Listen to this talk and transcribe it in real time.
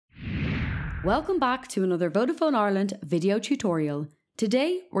Welcome back to another Vodafone Ireland video tutorial.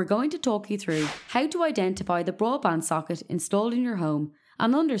 Today we're going to talk you through how to identify the broadband socket installed in your home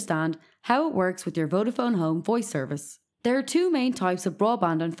and understand how it works with your Vodafone Home voice service. There are two main types of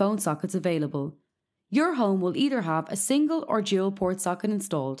broadband and phone sockets available. Your home will either have a single or dual port socket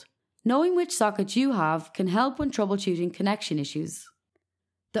installed. Knowing which socket you have can help when troubleshooting connection issues.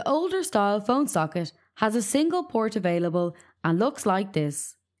 The older style phone socket has a single port available and looks like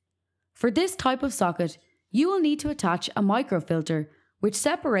this. For this type of socket, you will need to attach a microfilter which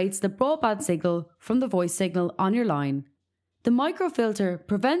separates the broadband signal from the voice signal on your line. The microfilter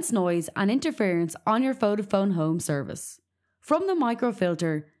prevents noise and interference on your Vodafone Home service. From the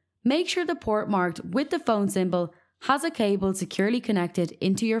microfilter, make sure the port marked with the phone symbol has a cable securely connected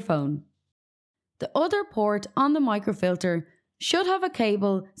into your phone. The other port on the microfilter should have a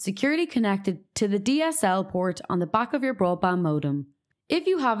cable securely connected to the DSL port on the back of your broadband modem. If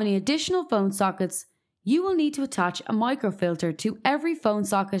you have any additional phone sockets, you will need to attach a microfilter to every phone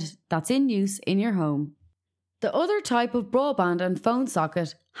socket that's in use in your home. The other type of broadband and phone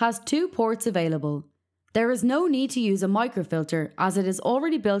socket has two ports available. There is no need to use a microfilter as it is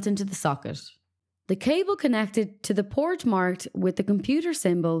already built into the socket. The cable connected to the port marked with the computer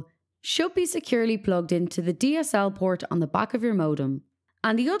symbol should be securely plugged into the DSL port on the back of your modem.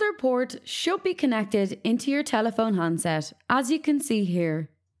 And the other port should be connected into your telephone handset, as you can see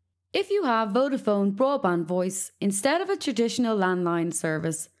here. If you have Vodafone broadband voice instead of a traditional landline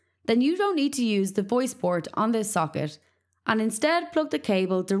service, then you don't need to use the voice port on this socket, and instead plug the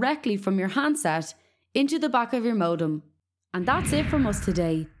cable directly from your handset into the back of your modem. And that's it from us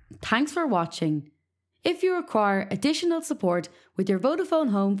today. Thanks for watching. If you require additional support with your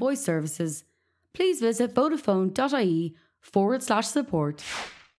Vodafone Home voice services, please visit vodafone.ie/support.